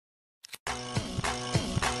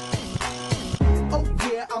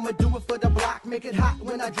I'ma do it for the block, make it hot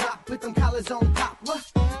when I drop, put them collars on top.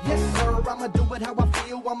 What? Yes, sir, I'ma do it how I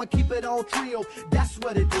feel, I'ma keep it on trio. That's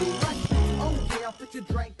what it do, right? Oh yeah, put your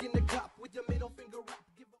drink in the cup with your middle finger up.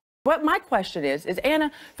 What my question is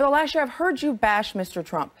Anna, for the last year I've heard you bash Mr.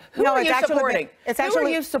 Trump. Who are you supporting? Who are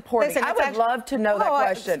you supporting? I would love to know that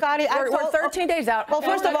question. Scotty, we're 13 days out. Well,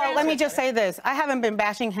 first of all, let me just say this. I haven't been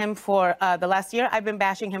bashing him for the last year. I've been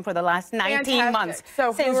bashing him for the last 19 months.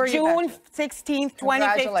 So since June 16th,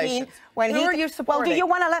 2015. Who are you supporting? Well, do you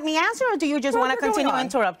want to let me answer, or do you just want to continue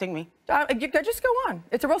interrupting me? Just go on.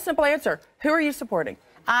 It's a real simple answer. Who are you supporting?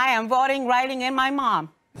 I am voting, writing in my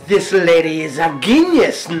mom. This lady is a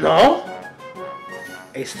genius, no?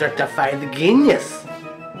 A certified genius.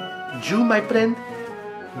 You, my friend.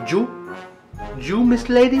 You, Miss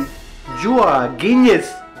Lady. You are a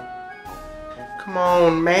genius. Come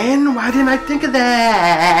on, man. Why didn't I think of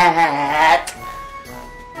that?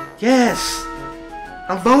 Yes.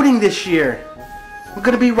 I'm voting this year. I'm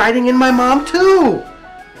gonna be writing in my mom, too.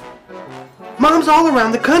 Moms all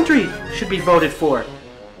around the country should be voted for.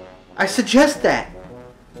 I suggest that.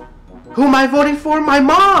 Who am I voting for? My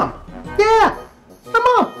mom. Yeah, my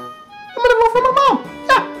mom. I'm gonna vote for my mom.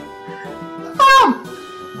 Yeah, mom.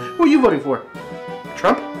 Who are you voting for?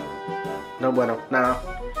 Trump? No bueno. No.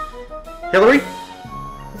 Hillary?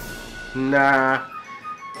 Nah.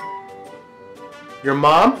 Your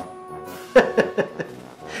mom?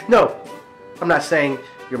 No, I'm not saying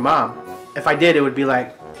your mom. If I did, it would be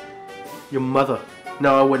like your mother.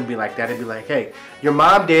 No, it wouldn't be like that. It'd be like, hey, your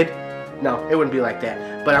mom did. No, it wouldn't be like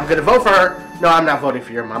that. But I'm going to vote for her. No, I'm not voting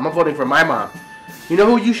for your mom. I'm voting for my mom. You know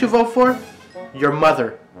who you should vote for? Your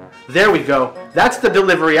mother. There we go. That's the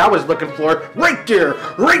delivery I was looking for. Right there.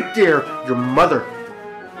 Right there. Your mother.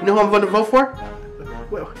 You know who I'm going to vote for?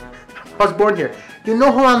 Well, I was born here. You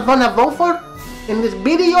know who I'm going to vote for? In this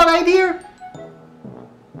video right here?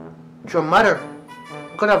 Your mother.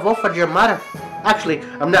 I'm going to vote for your mother. Actually,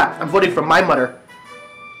 I'm not. I'm voting for my mother.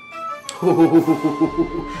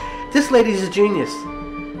 This lady's a genius.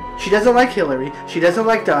 She doesn't like Hillary. She doesn't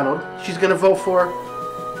like Donald. She's going to vote for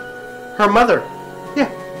her mother. Yeah,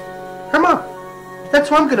 her mom. That's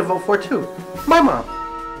who I'm going to vote for too. My mom.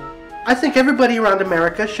 I think everybody around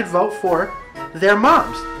America should vote for their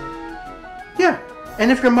moms. Yeah, and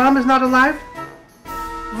if your mom is not alive,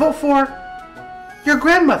 vote for your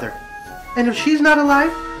grandmother. And if she's not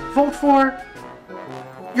alive, vote for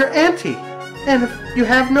your auntie. And if you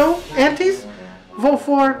have no aunties, vote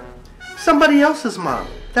for somebody else's mom.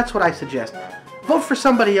 That's what I suggest. Vote for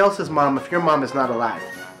somebody else's mom if your mom is not alive.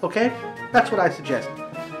 Okay? That's what I suggest.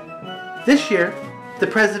 This year, the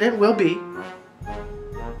president will be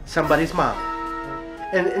somebody's mom.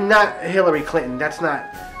 And not Hillary Clinton. That's not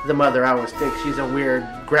the mother I always think. She's a weird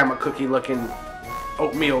grandma cookie looking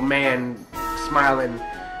oatmeal man smiling,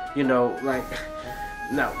 you know, like,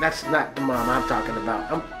 no, that's not the mom I'm talking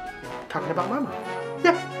about. I'm talking about my mom.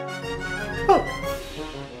 Yeah. Vote.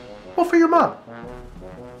 Vote for your mom.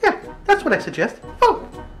 Yeah, that's what I suggest. Vote.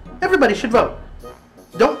 Everybody should vote.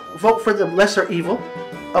 Don't vote for the lesser evil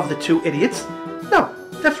of the two idiots. No,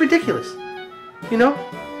 that's ridiculous. You know,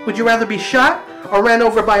 would you rather be shot or ran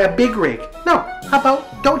over by a big rig? No, how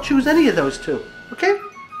about don't choose any of those two, okay?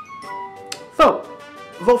 Vote.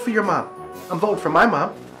 Vote for your mom. I'm voting for my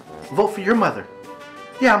mom. Vote for your mother.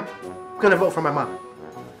 Yeah, I'm gonna vote for my mom.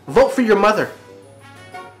 Vote for your mother.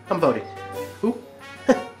 I'm voting. Who?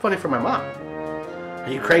 Voting for my mom. Are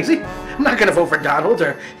you crazy? I'm not gonna vote for Donald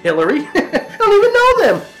or Hillary. I don't even know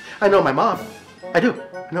them. I know my mom. I do.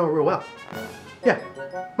 I know her real well. Yeah,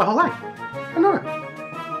 my whole life. I know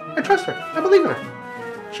her. I trust her. I believe in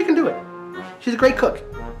her. She can do it. She's a great cook.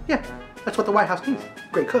 Yeah, that's what the White House needs.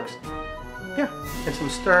 Great cooks. Yeah, and some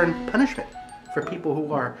stern punishment for people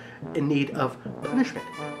who are in need of punishment.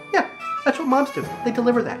 Yeah, that's what moms do. They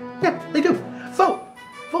deliver that. Yeah, they do. Vote.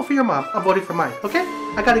 Vote for your mom. I'm voting for mine. Okay?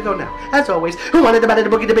 I gotta go now. As always, who wanted the better, the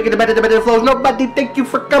boogie, the bigger, the better, the better, the flows. Nobody, thank you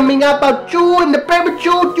for coming. How about you and the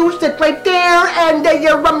parachute? You sit right there and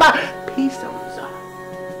you're my piece of